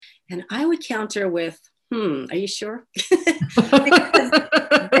And I would counter with, are you sure? Because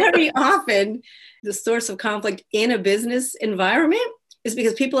very often the source of conflict in a business environment is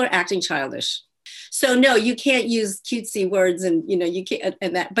because people are acting childish. So no, you can't use cutesy words and, you can't,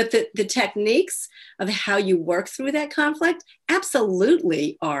 and that, but the techniques of how you work through that conflict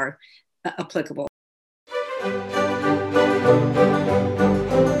absolutely are applicable.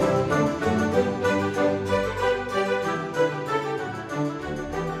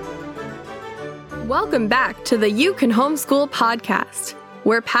 Welcome back to the You Can Homeschool podcast,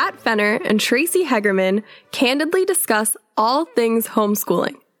 where Pat Fenner and Tracy Hegerman candidly discuss all things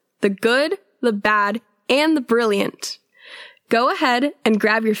homeschooling, the good, the bad, and the brilliant. Go ahead and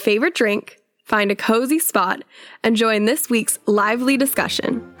grab your favorite drink, find a cozy spot, and join this week's lively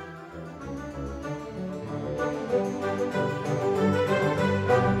discussion.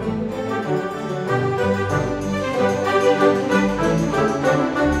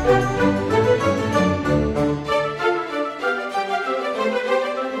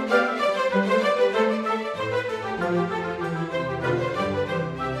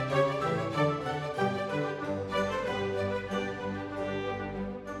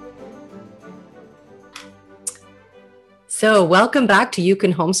 So welcome back to You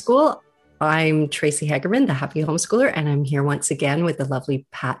Can Homeschool. I'm Tracy Hegerman, the happy homeschooler, and I'm here once again with the lovely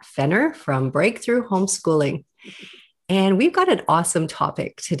Pat Fenner from Breakthrough Homeschooling. And we've got an awesome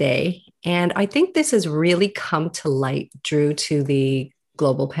topic today. And I think this has really come to light due to the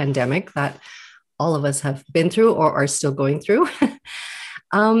global pandemic that all of us have been through or are still going through.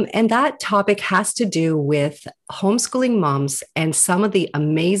 And that topic has to do with homeschooling moms and some of the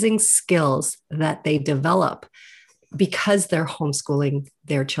amazing skills that they develop because they're homeschooling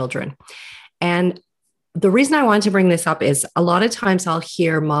their children. And the reason I wanted to bring this up is a lot of times I'll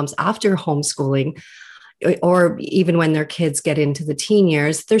hear moms after homeschooling, or even when their kids get into the teen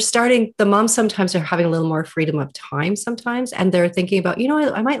years, the moms sometimes are having a little more freedom of time sometimes. And they're thinking about,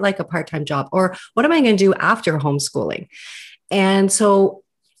 I might like a part-time job, or what am I going to do after homeschooling? And so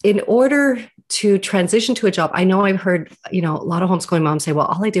in order to transition to a job, I know I've heard, a lot of homeschooling moms say, well,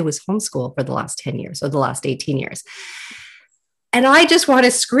 all I did was homeschool for the last 10 years or the last 18 years. And I just want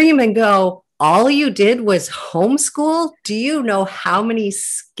to scream and go, all you did was homeschool? Do you know how many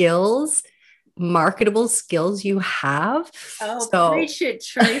marketable skills you have? Preach it,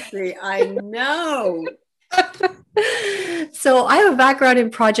 Tracy. I know. So I have a background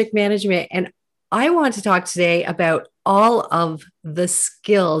in project management, and I want to talk today about all of the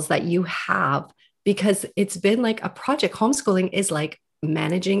skills that you have, because it's been like a project. Homeschooling is like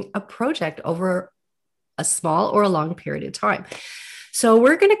managing a project over a small or a long period of time. So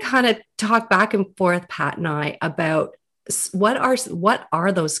we're going to kind of talk back and forth, Pat and I, about what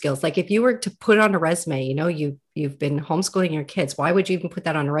are those skills? Like if you were to put on a resume, you've been homeschooling your kids. Why would you even put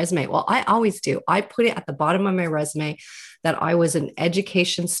that on a resume? Well, I always do. I put it at the bottom of my resume that I was an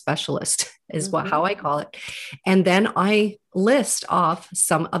education specialist is how I call it. And then I list off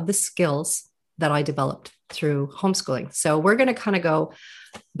some of the skills that I developed through homeschooling. So we're going to kind of go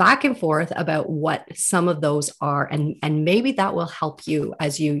back and forth about what some of those are. And maybe that will help you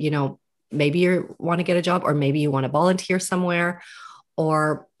as maybe you want to get a job, or maybe you want to volunteer somewhere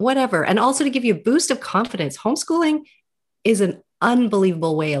or whatever. And also to give you a boost of confidence. Homeschooling is an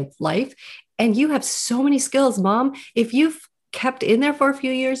unbelievable way of life. And you have so many skills, Mom. If you've kept in there for a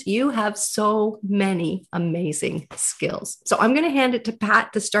few years, you have so many amazing skills. So I'm going to hand it to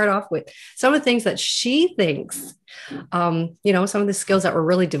Pat to start off with some of the things that she thinks, some of the skills that were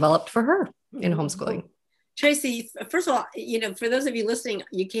really developed for her in homeschooling. Tracy, first of all, for those of you listening,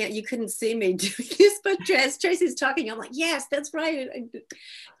 you couldn't see me doing this, but as Tracy's talking, I'm like, yes, that's right. I'm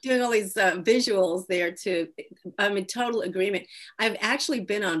doing all these visuals there too. I'm in total agreement. I've actually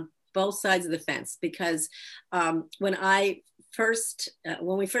been on both sides of the fence, because when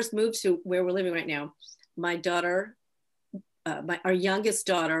we first moved to where we're living right now, my daughter, our youngest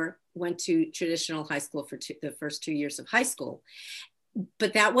daughter, went to traditional high school for the first 2 years of high school.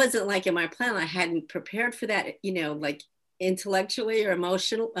 But that wasn't like in my plan. I hadn't prepared for that, like intellectually or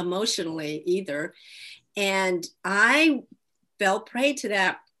emotionally either. And I fell prey to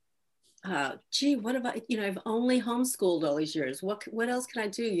that. What about, I've only homeschooled all these years. What else can I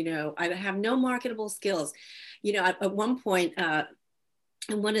do? I have no marketable skills. At one point,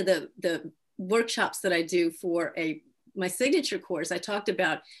 in one of the workshops that I do for my signature course, I talked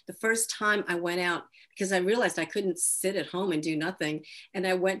about the first time I went out, because I realized I couldn't sit at home and do nothing. And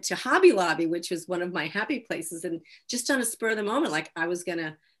I went to Hobby Lobby, which was one of my happy places. And just on a spur of the moment, like I was going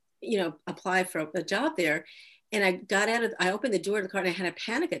to, apply for a job there. And I opened the door of the car and I had a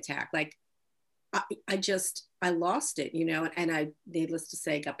panic attack. Like I lost it, and I, needless to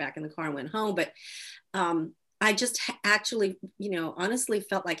say, got back in the car and went home. But I just actually, honestly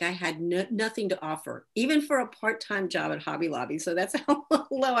felt like I had nothing to offer, even for a part-time job at Hobby Lobby. So that's how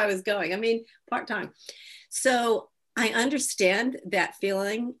low I was going. I mean, part-time. So I understand that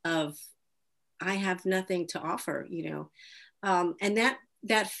feeling of I have nothing to offer, and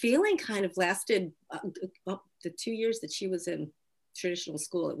that feeling kind of lasted the 2 years that she was in traditional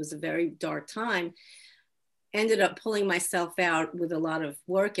school. It was a very dark time. Ended up pulling myself out with a lot of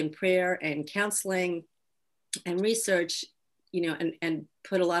work and prayer and counseling and research, and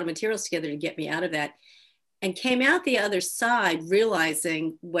put a lot of materials together to get me out of that, and came out the other side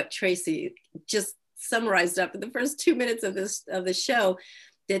realizing what Tracy just summarized up in the first 2 minutes of the show,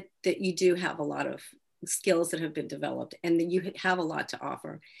 that you do have a lot of skills that have been developed and that you have a lot to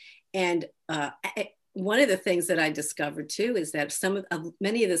offer. And one of the things that I discovered too is that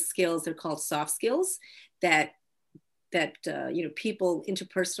many of the skills are called soft skills, that people,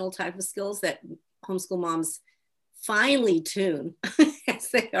 interpersonal type of skills that homeschool moms finely tune as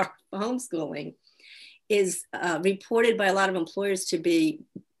they are homeschooling, is reported by a lot of employers to be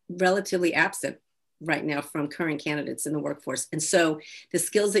relatively absent right now from current candidates in the workforce. And so the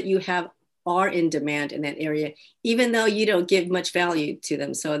skills that you have are in demand in that area, even though you don't give much value to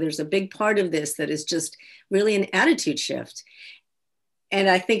them. So there's a big part of this that is just really an attitude shift. And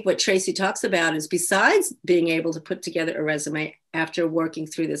I think what Tracy talks about is, besides being able to put together a resume after working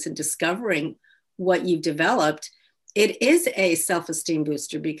through this and discovering what you've developed, it is a self-esteem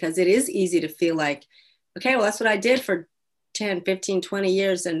booster, because it is easy to feel like, okay, well, that's what I did for 10, 15, 20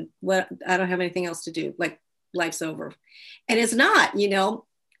 years. And I don't have anything else to do. Like, life's over. And it's not,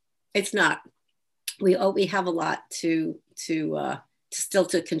 it's not. We have a lot to still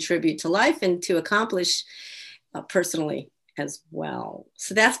to contribute to life and to accomplish personally as well.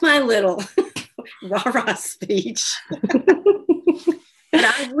 So that's my little rah-rah speech. But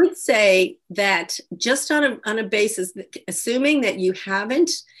I would say that just on a basis, assuming that you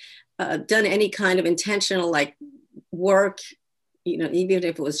haven't done any kind of intentional work, even if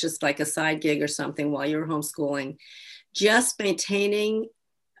it was just like a side gig or something while you're homeschooling, just maintaining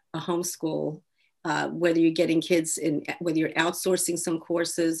a homeschool, whether you're getting kids in, whether you're outsourcing some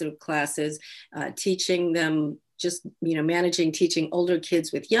courses or classes, teaching them, just, managing, teaching older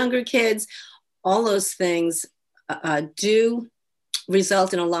kids with younger kids, all those things do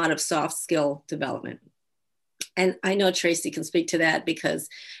result in a lot of soft skill development. And I know Tracy can speak to that, because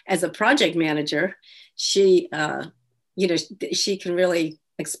as a project manager, she can really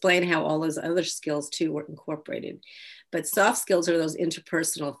explain how all those other skills too were incorporated. But soft skills are those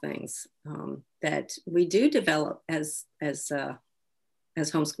interpersonal things that we do develop as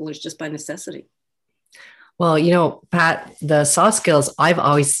homeschoolers just by necessity. Well, Pat, the soft skills I've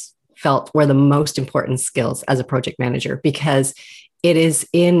always felt were the most important skills as a project manager, because it is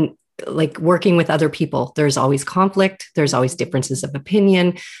in working with other people. There's always conflict. There's always differences of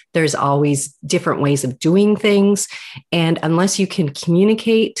opinion. There's always different ways of doing things. And unless you can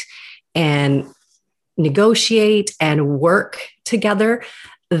communicate and negotiate and work together,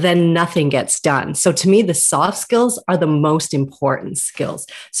 then nothing gets done. So to me, the soft skills are the most important skills.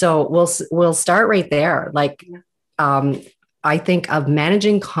 So we'll start right there. I think of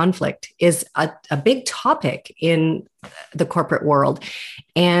managing conflict is a big topic in the corporate world.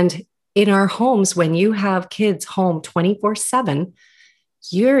 And in our homes, when you have kids home 24/7,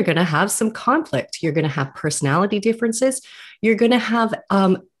 you're going to have some conflict. You're going to have personality differences. You're going to have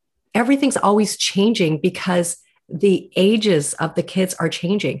everything's always changing, because the ages of the kids are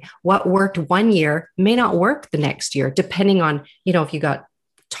changing. What worked one year may not work the next year, depending on, if you got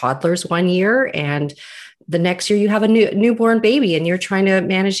toddlers one year and the next year you have a newborn baby and you're trying to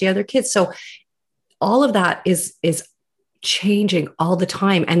manage the other kids. So all of that is changing all the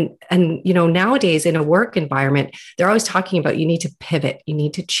time. And nowadays in a work environment, they're always talking about, you need to pivot, you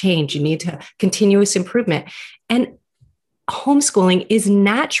need to change, you need to continuous improvement. And homeschooling is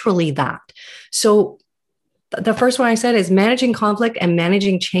naturally that. So the first one I said is managing conflict and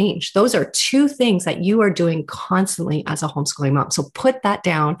managing change. Those are two things that you are doing constantly as a homeschooling mom. So put that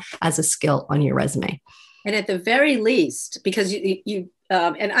down as a skill on your resume. And at the very least, because you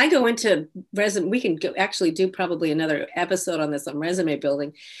and I go into resume, we can actually do probably another episode on this on resume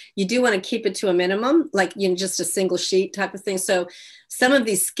building. You do want to keep it to a minimum, just a single sheet type of thing. So some of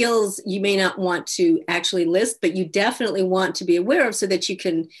these skills you may not want to actually list, but you definitely want to be aware of, so that you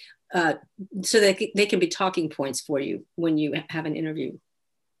can, so that they can be talking points for you when you have an interview.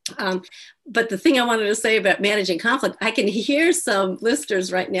 But the thing I wanted to say about managing conflict, I can hear some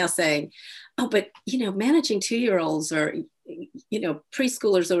listeners right now saying, oh, but managing 2-year-olds or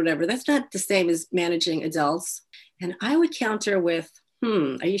preschoolers or whatever, that's not the same as managing adults. And I would counter with,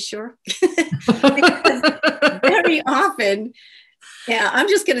 are you sure? Because very often, yeah, I'm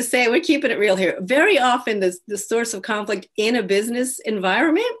just going to say, we're keeping it real here. Very often the source of conflict in a business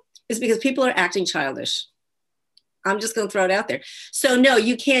environment is because people are acting childish. I'm just going to throw it out there. So no,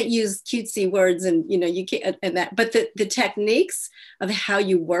 you can't use cutesy words and, you can't, and that, but the techniques of how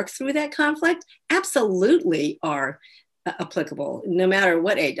you work through that conflict absolutely are applicable no matter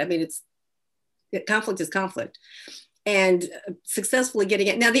what age. I mean, conflict is conflict, and successfully getting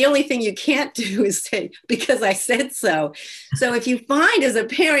it. Now, the only thing you can't do is say, because I said so. So if you find as a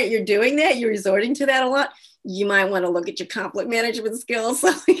parent, you're doing that, you're resorting to that a lot, you might want to look at your conflict management skills,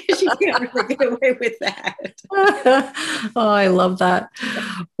 because you can't really get away with that. Oh, I love that.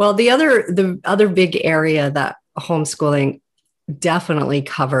 Well, the other big area that homeschooling definitely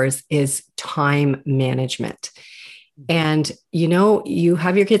covers is time management. And, you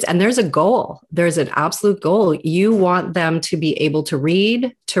have your kids and there's a goal. There's an absolute goal. You want them to be able to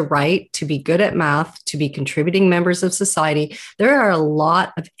read, to write, to be good at math, to be contributing members of society. There are a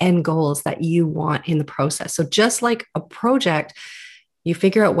lot of end goals that you want in the process. So just like a project, you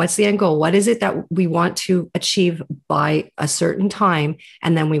figure out what's the end goal. What is it that we want to achieve by a certain time?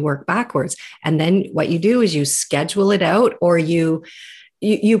 And then we work backwards. And then what you do is you schedule it out, or you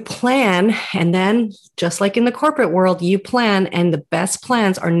plan, and then just like in the corporate world, you plan, and the best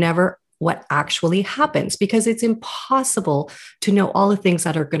plans are never what actually happens, because it's impossible to know all the things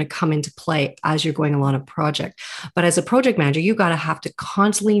that are going to come into play as you're going along a project. But as a project manager, you got to have to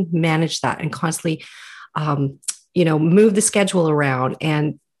constantly manage that and constantly, move the schedule around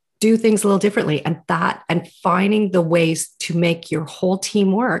and do things a little differently. And finding the ways to make your whole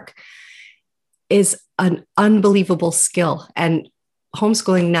team work is an unbelievable skill. And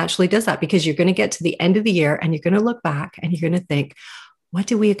homeschooling naturally does that, because you're going to get to the end of the year and you're going to look back and you're going to think, what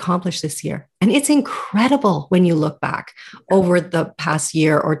did we accomplish this year? And it's incredible when you look back over the past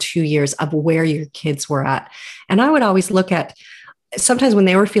year or 2 years of where your kids were at. And I would always look at, sometimes when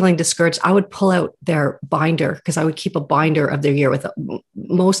they were feeling discouraged, I would pull out their binder, because I would keep a binder of their year with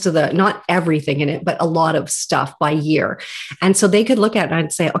most of not everything in it, but a lot of stuff by year. And so they could look at it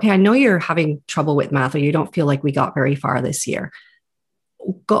and say, okay, I know you're having trouble with math, or you don't feel like we got very far this year.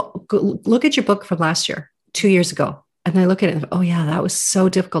 Go look at your book from last year, 2 years ago. And I look at it and, oh yeah, that was so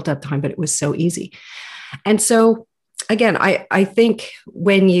difficult at the time, but it was so easy. And so again, I think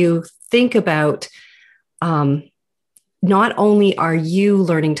when you think about, not only are you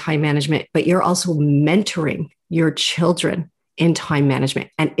learning time management, but you're also mentoring your children in time management.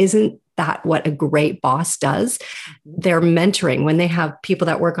 And isn't that what a great boss does? They're mentoring when they have people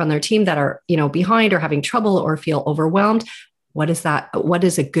that work on their team that are, behind or having trouble or feel overwhelmed. What is that? What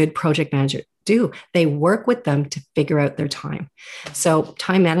does a good project manager do? They work with them to figure out their time. So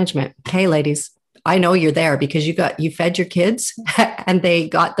time management. Okay, ladies, I know you're there because you fed your kids and they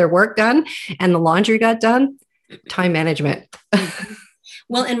got their work done and the laundry got done. Time management.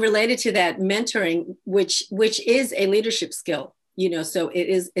 Well, and related to that, mentoring, which is a leadership skill, so it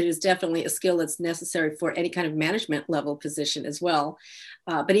is definitely a skill that's necessary for any kind of management level position as well.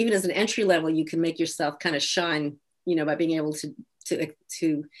 But even as an entry level, you can make yourself kind of shine, by being able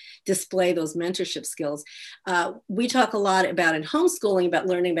to display those mentorship skills. We talk a lot about in homeschooling about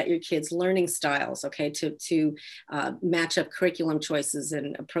learning about your kids' learning styles, okay, to match up curriculum choices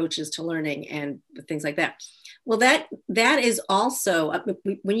and approaches to learning and things like that. Well, that is also,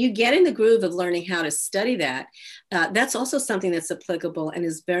 when you get in the groove of learning how to study that, that's also something that's applicable and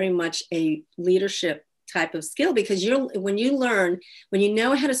is very much a leadership type of skill, because when you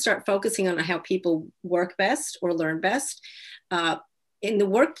know how to start focusing on how people work best or learn best, in the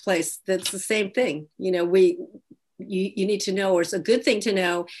workplace, that's the same thing. You need to know, or it's a good thing to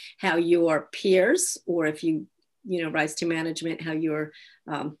know, how your peers, or if you rise to management, how your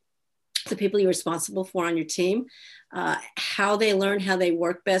the people you're responsible for on your team, how they learn, how they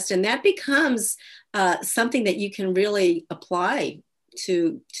work best. And that becomes something that you can really apply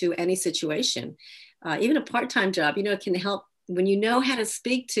to any situation. Even a part-time job, it can help when you know how to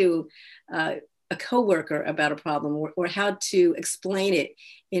speak to a coworker about a problem, or how to explain it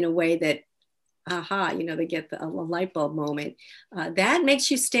in a way that, they get a light bulb moment. That makes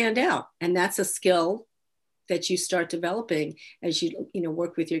you stand out. And that's a skill that you start developing as you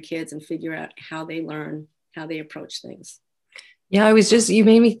work with your kids and figure out how they learn, how they approach things. Yeah, you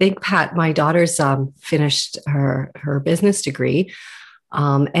made me think, Pat. My daughter's finished her business degree.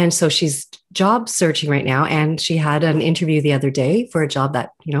 And so she's job searching right now. And she had an interview the other day for a job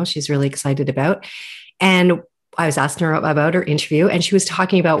that, she's really excited about. And I was asking her about her interview, and she was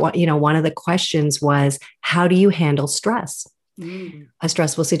talking about what, one of the questions was, how do you handle stress? A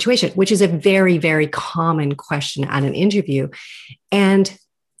stressful situation, which is a very, very common question at an interview. And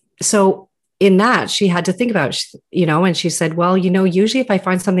so in that, she had to think about, and she said, well, usually if I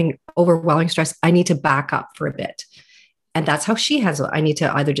find something overwhelming stress, I need to back up for a bit. And that's how she has it. I need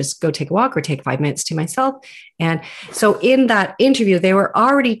to either just go take a walk or take 5 minutes to myself. And so in that interview, they were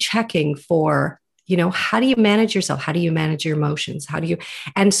already checking for, how do you manage yourself? How do you manage your emotions?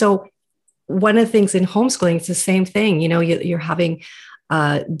 And so one of the things in homeschooling, it's the same thing. You're having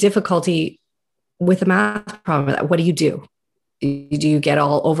difficulty with a math problem. What do you do? Do you get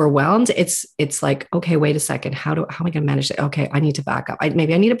all overwhelmed? It's like, okay, wait a second. How am I going to manage it? Okay, I need to back up.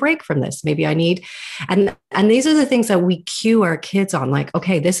 Maybe I need a break from this. Maybe I need, and these are the things that we cue our kids on. Like,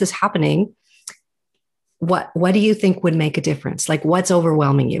 okay, this is happening. What do you think would make a difference? Like, what's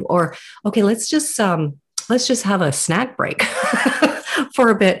overwhelming you? Or, okay, let's just have a snack break for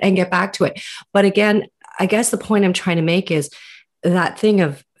a bit and get back to it. But again, I guess the point I'm trying to make is that thing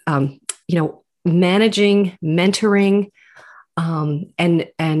of, managing, mentoring,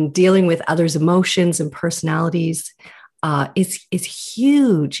 and dealing with others' emotions and personalities is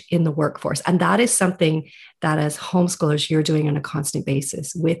huge in the workforce. And that is something that as homeschoolers, you're doing on a constant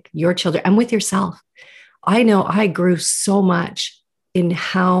basis with your children and with yourself. I know I grew so much in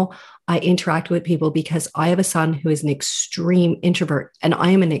how I interact with people because I have a son who is an extreme introvert and I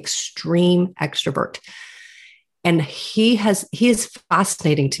am an extreme extrovert. And he is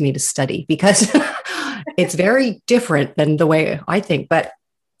fascinating to me to study because it's very different than the way I think. But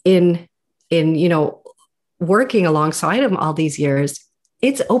in working alongside him all these years,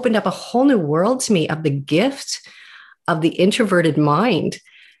 it's opened up a whole new world to me of the gift of the introverted mind,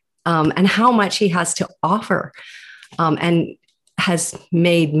 and how much he has to offer, and has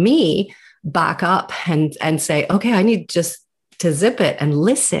made me back up and say, okay, I need just to zip it and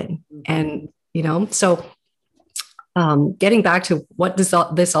listen. And, so getting back to what does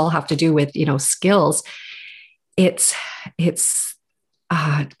this all have to do with, skills, it's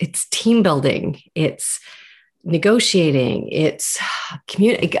team building, it's negotiating, it's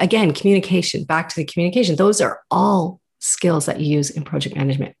communication, back to the communication. Those are all skills that you use in project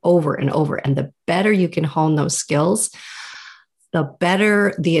management over and over. And the better you can hone those skills, the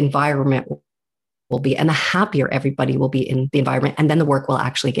better the environment will be and the happier everybody will be in the environment. And then the work will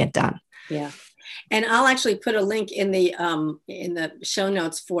actually get done. Yeah. And I'll actually put a link in the show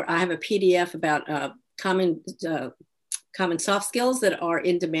notes I have a PDF about common soft skills that are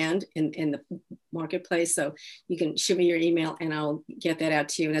in demand in the marketplace. So you can shoot me your email and I'll get that out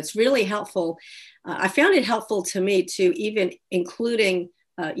to you. And it's really helpful. I found it helpful to me to even including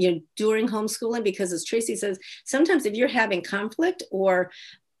during homeschooling, because as Tracy says, sometimes if you're having conflict or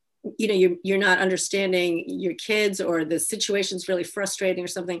you're not understanding your kids or the situation's really frustrating or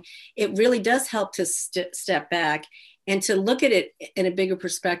something, it really does help to step back and to look at it in a bigger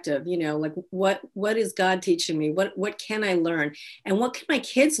perspective. Like what is God teaching me? What can I learn? And what can my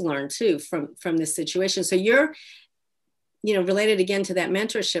kids learn too from this situation? So you're, related again to that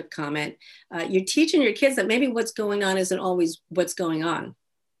mentorship comment, you're teaching your kids that maybe what's going on isn't always what's going on.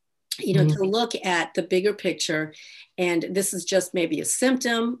 To look at the bigger picture, and this is just maybe a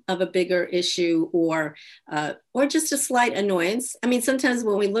symptom of a bigger issue or just a slight annoyance. I mean, sometimes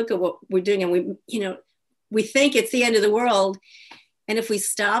when we look at what we're doing and we think it's the end of the world, and if we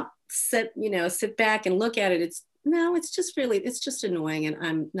stop, sit back and look at it, it's just annoying, and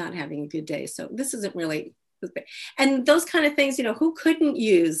I'm not having a good day. So this isn't really, and those kind of things. Who couldn't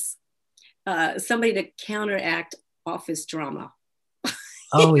use somebody to counteract office drama?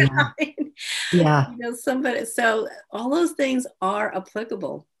 Oh, yeah. Yeah. Somebody. So all those things are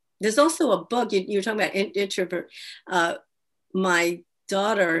applicable. There's also a book, you're talking about introvert. My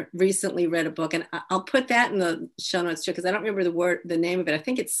daughter recently read a book, and I'll put that in the show notes too, because I don't remember the name of it. I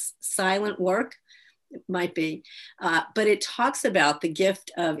think it's Silent Work. It might be. But it talks about the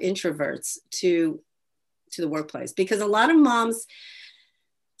gift of introverts to the workplace, because a lot of moms,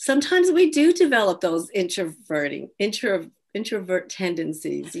 sometimes we do develop those introvert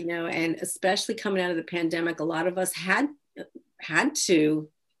tendencies, and especially coming out of the pandemic, a lot of us had to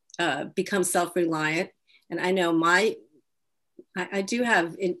become self-reliant. And I know I do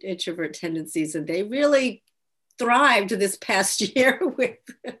have introvert tendencies, and they really thrived this past year with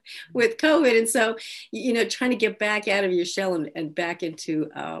COVID. And so, trying to get back out of your shell and back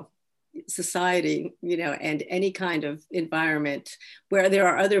into society, and any kind of environment where there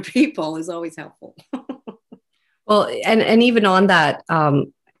are other people is always helpful. Well, and even on that,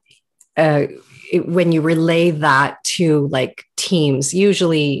 when you relay that to like teams,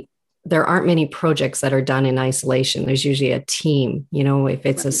 usually there aren't many projects that are done in isolation. There's usually a team, you know, if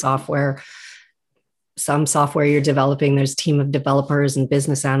it's a some software you're developing, there's a team of developers and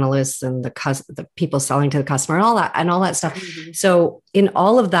business analysts and the people selling to the customer and all that stuff. Mm-hmm. So in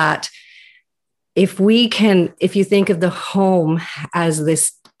all of that, if you think of the home as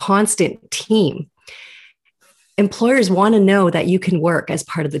this constant team, employers want to know that you can work as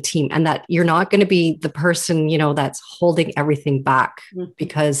part of the team and that you're not going to be the person, you know, that's holding everything back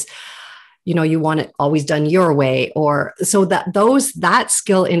because, you know, you want it always done your way, or so that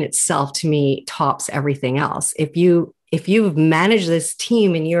skill in itself to me tops everything else. If you've managed this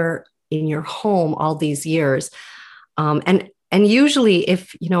team in your home all these years, and usually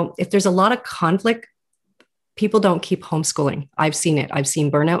if there's a lot of conflict, people don't keep homeschooling. I've seen it. I've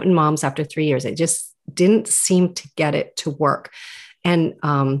seen burnout in moms after 3 years. It just didn't seem to get it to work. And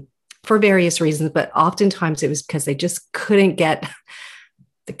for various reasons, but oftentimes it was because they just couldn't get,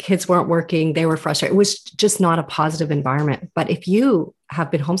 the kids weren't working. They were frustrated. It was just not a positive environment. But if you have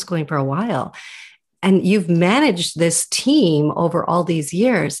been homeschooling for a while and you've managed this team over all these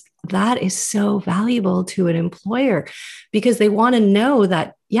years, that is so valuable to an employer because they want to know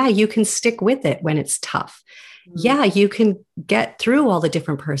that, yeah, you can stick with it when it's tough. Yeah, you can get through all the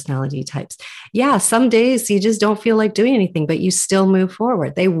different personality types. Yeah, some days you just don't feel like doing anything, but you still move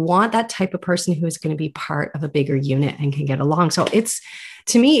forward. They want that type of person who is going to be part of a bigger unit and can get along. So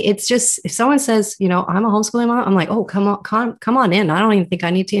to me, it's just, if someone says, you know, I'm a homeschooling mom, I'm like, oh, come on in. I don't even think I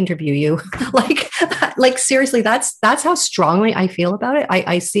need to interview you. like seriously, that's how strongly I feel about it.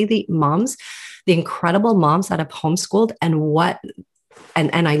 I see the incredible moms that have homeschooled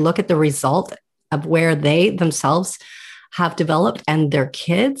and I look at the result of where they themselves have developed and their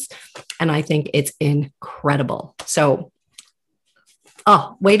kids. And I think it's incredible. So,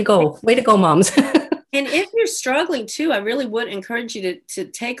 way to go, moms. And if you're struggling too, I really would encourage you to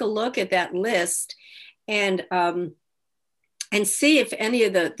take a look at that list and see if any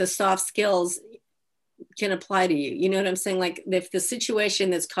of the soft skills can apply to you. You know what I'm saying? Like if the situation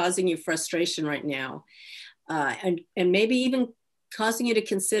that's causing you frustration right now, and maybe even causing you to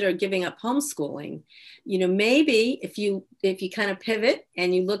consider giving up homeschooling, you know, maybe if you kind of pivot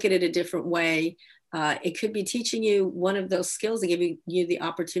and you look at it a different way, it could be teaching you one of those skills and giving you the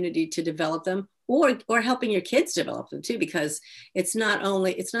opportunity to develop them, or helping your kids develop them too, because it's not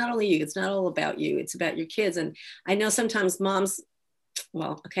only you, it's not all about you, it's about your kids. And I know sometimes moms,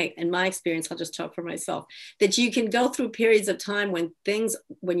 well, okay, in my experience, I'll just talk for myself, that you can go through periods of time when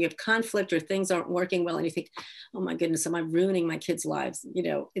you have conflict or things aren't working well, and you think, oh my goodness, am I ruining my kids' lives? You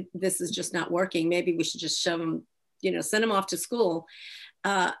know, this is just not working. Maybe we should just shove them, you know, send them off to school.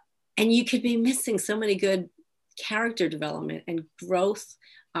 And you could be missing so many good character development and growth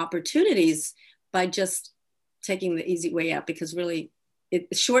opportunities by just taking the easy way out, because really,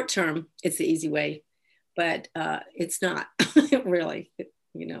 short term, it's the easy way. But it's not really,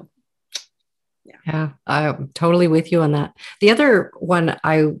 you know. Yeah, I'm totally with you on that. The other one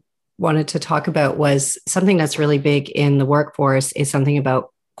I wanted to talk about was something that's really big in the workforce is something about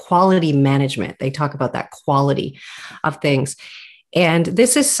quality management. They talk about that quality of things. And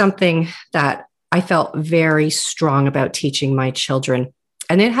this is something that I felt very strong about teaching my children.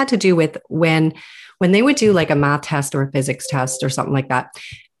 And it had to do with when they would do like a math test or a physics test or something like that,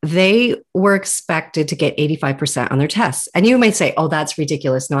 they were expected to get 85% on their tests. And you may say, oh, that's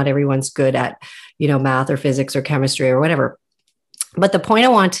ridiculous. Not everyone's good at, you know, math or physics or chemistry or whatever. But the point I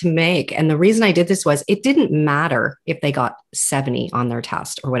want to make, and the reason I did this was it didn't matter if they got 70 on their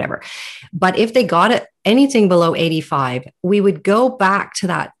test or whatever. But if they got it anything below 85, we would go back to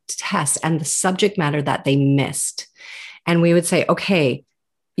that test and the subject matter that they missed. And we would say, okay,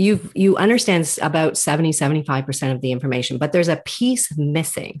 you understand about 75% of the information, but there's a piece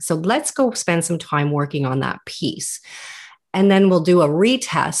missing. So let's go spend some time working on that piece. And then we'll do a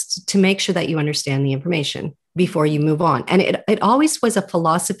retest to make sure that you understand the information before you move on. And it always was a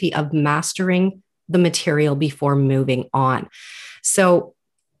philosophy of mastering the material before moving on. So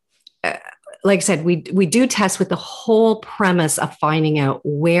like I said, we do tests with the whole premise of finding out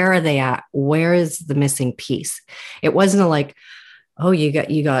where are they at, where is the missing piece. It wasn't like, oh, you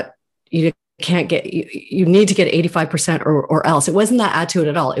can't get, you need to get 85% or else. It wasn't that attitude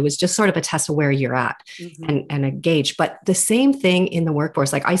at all. It was just sort of a test of where you're at and a gauge. But the same thing in the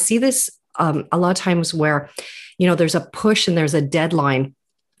workforce. Like I see this a lot of times where, you know, there's a push and there's a deadline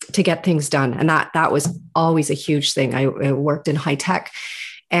to get things done. And that was always a huge thing. I worked in high tech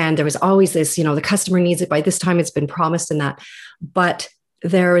and there was always this, you know, the customer needs it by this time, it's been promised and that, but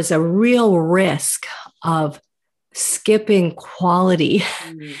there is a real risk of skipping quality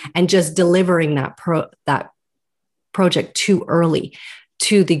and just delivering that project too early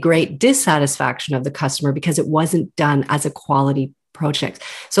to the great dissatisfaction of the customer because it wasn't done as a quality project.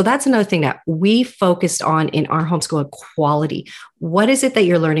 So that's another thing that we focused on in our homeschool: quality. What is it that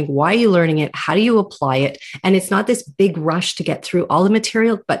you're learning? Why are you learning it? How do you apply it? And it's not this big rush to get through all the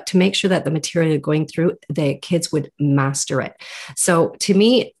material, but to make sure that the material you're going through, the kids would master it. So to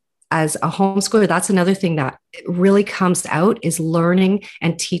me, as a homeschooler, that's another thing that really comes out, is learning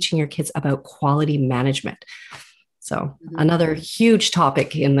and teaching your kids about quality management. So another huge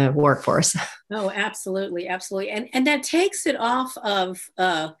topic in the workforce. Oh, absolutely. Absolutely. And that takes it off of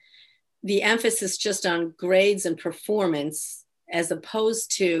the emphasis just on grades and performance, as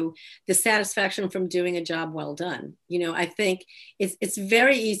opposed to the satisfaction from doing a job well done. You know, I think it's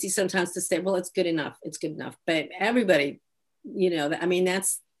very easy sometimes to say, well, it's good enough. It's good enough. But everybody, you know, I mean,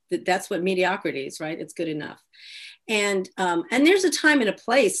 that's what mediocrity is, right? It's good enough. And there's a time and a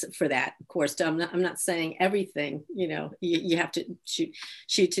place for that, of course. I'm not saying everything, you know, you have to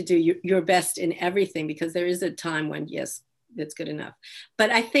shoot to do your best in everything, because there is a time when, yes, that's good enough.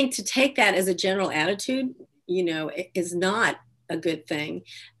 But I think to take that as a general attitude, you know, is not a good thing.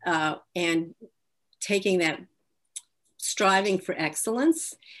 And taking that, striving for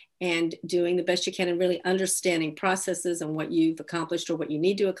excellence and doing the best you can, and really understanding processes and what you've accomplished or what you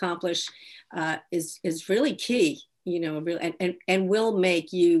need to accomplish is really key, you know, and will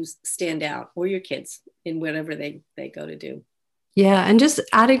make you stand out, or your kids, in whatever they go to do. Yeah. And just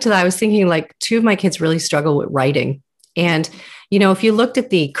adding to that, I was thinking, like, two of my kids really struggle with writing. And, you know, if you looked at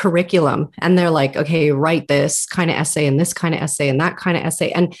the curriculum and they're like, okay, write this kind of essay and this kind of essay and that kind of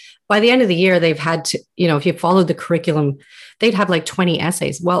essay. And by the end of the year, they've had to, you know, if you followed the curriculum, they'd have like 20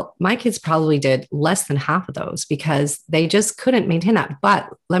 essays. Well, my kids probably did less than half of those because they just couldn't maintain that. But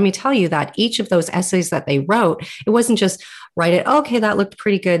let me tell you that each of those essays that they wrote, it wasn't just write it, okay, that looked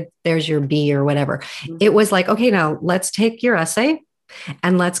pretty good, there's your B or whatever. Mm-hmm. It was like, okay, now let's take your essay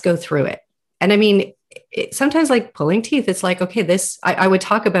and let's go through it. And I mean, sometimes, like pulling teeth, it's like, okay, I would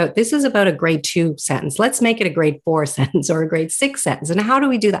talk about, this is about a grade 2 sentence. Let's make it a grade 4 sentence or a grade 6 sentence. And how do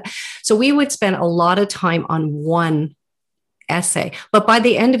we do that? So we would spend a lot of time on one essay, but by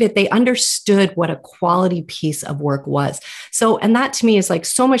the end of it, they understood what a quality piece of work was. So, and that to me is like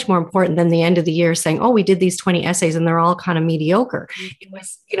so much more important than the end of the year saying, oh, we did these 20 essays and they're all kind of mediocre. It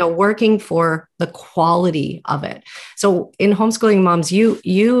was, you know, working for the quality of it. So in Homeschooling Moms,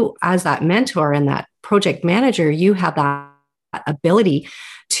 you as that mentor and that project manager, you have that ability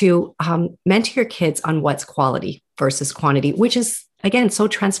to mentor your kids on what's quality versus quantity, which is, again, so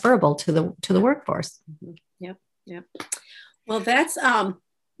transferable to the workforce. Yep. Yep. Well, that's,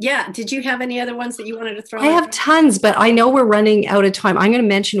 yeah. Did you have any other ones that you wanted to throw in? I have tons, but I know we're running out of time. I'm going to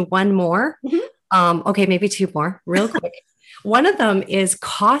mention one more. Mm-hmm. Okay, maybe two more real quick. One of them is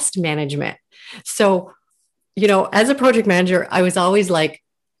cost management. So, you know, as a project manager, I was always like,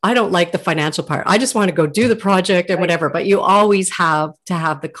 I don't like the financial part. I just want to go do the project and whatever, but you always have to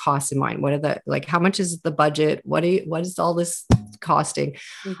have the costs in mind. What are the, like, how much is the budget? What is all this costing?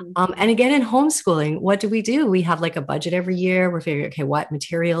 Mm-hmm. And again, in homeschooling, what do? We have like a budget every year. We're figuring, okay, what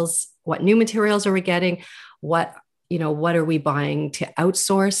new materials are we getting? What are we buying to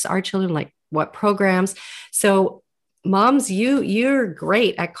outsource our children? Like what programs? So moms, you're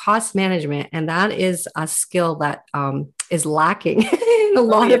great at cost management. And that is a skill that is lacking in a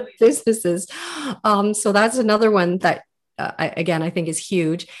lot of businesses. So that's another one that, I think is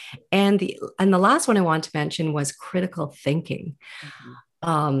huge. And the last one I want to mention was critical thinking.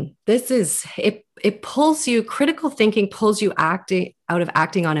 Mm-hmm. Critical thinking pulls you acting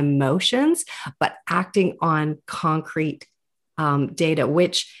on emotions, but acting on concrete data,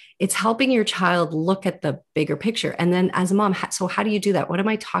 which it's helping your child look at the bigger picture. And then as a mom, so how do you do that? What am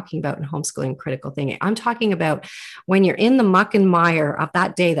I talking about in homeschooling critical thinking? I'm talking about when you're in the muck and mire of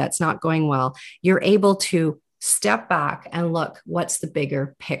that day that's not going well, you're able to step back and look, what's the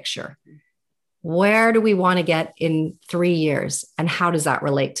bigger picture? Where do we want to get in 3 years? And how does that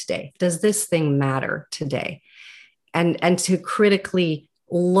relate today? Does this thing matter today? And to critically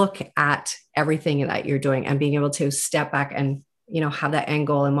look at everything that you're doing and being able to step back and, you know, have that end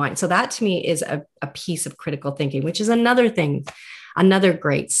goal in mind. So that to me is a piece of critical thinking, which is another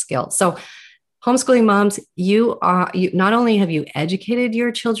great skill. So homeschooling moms, you not only have you educated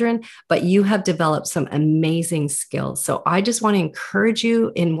your children, but you have developed some amazing skills. So I just want to encourage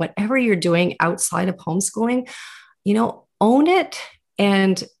you in whatever you're doing outside of homeschooling, you know, own it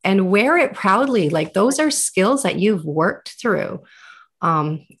and wear it proudly. Like those are skills that you've worked through.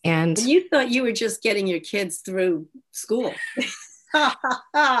 And you thought you were just getting your kids through school.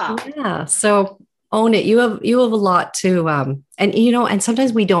 Yeah. So own it. You have a lot to, and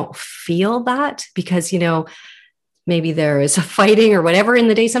sometimes we don't feel that because, maybe there is a fighting or whatever in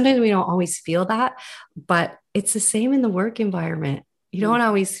the day. Sometimes we don't always feel that, but it's the same in the work environment. You don't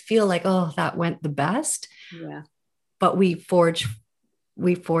always feel like, oh, that went the best. Yeah. But we forge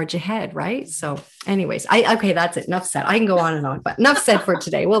ahead, right? So anyways, okay, that's it. Enough said. I can go on and on, but enough said for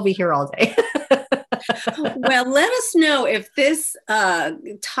today. We'll be here all day. Well, let us know if this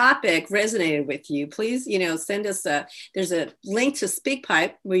topic resonated with you. Please, send us there's a link to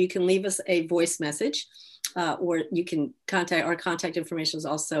SpeakPipe where you can leave us a voice message, or you can our contact information is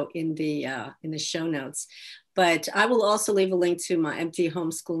also in the show notes. But I will also leave a link to my Empty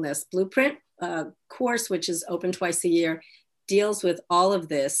Homeschool Nest Blueprint course, which is open twice a year, deals with all of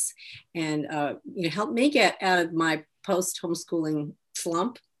this, and help me get out of my post-homeschooling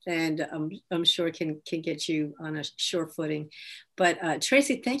slump. And I'm sure can get you on a sure footing. But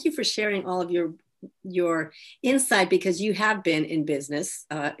Tracy, thank you for sharing all of your insight, because you have been in business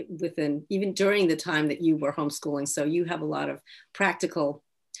even during the time that you were homeschooling. So you have a lot of practical,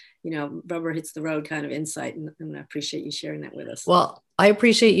 rubber hits the road kind of insight. And I appreciate you sharing that with us. Well, I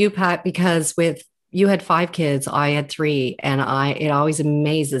appreciate you, Pat, because you had 5 kids, I had 3, and it always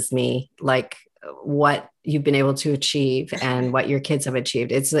amazes me, like what you've been able to achieve and what your kids have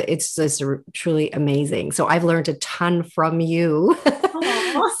achieved. It's just truly amazing. So I've learned a ton from you.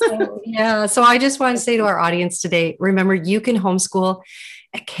 So I just want to say to our audience today, remember, you can homeschool.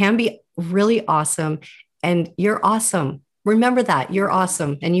 It can be really awesome, and you're awesome. Remember that you're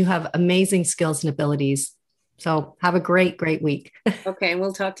awesome and you have amazing skills and abilities. So have a great, great week. Okay. And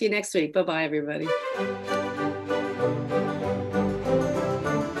we'll talk to you next week. Bye-bye, everybody.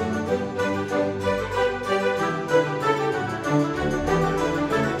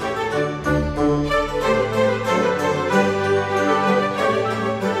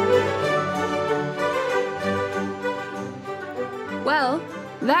 Well,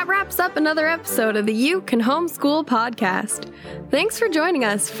 that wraps up another episode of the You Can Homeschool podcast. Thanks for joining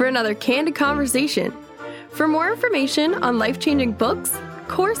us for another candid conversation. For more information on life-changing books,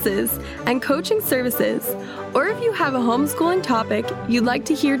 courses, and coaching services, or if you have a homeschooling topic you'd like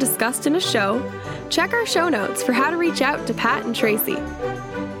to hear discussed in a show, check our show notes for how to reach out to Pat and Tracy.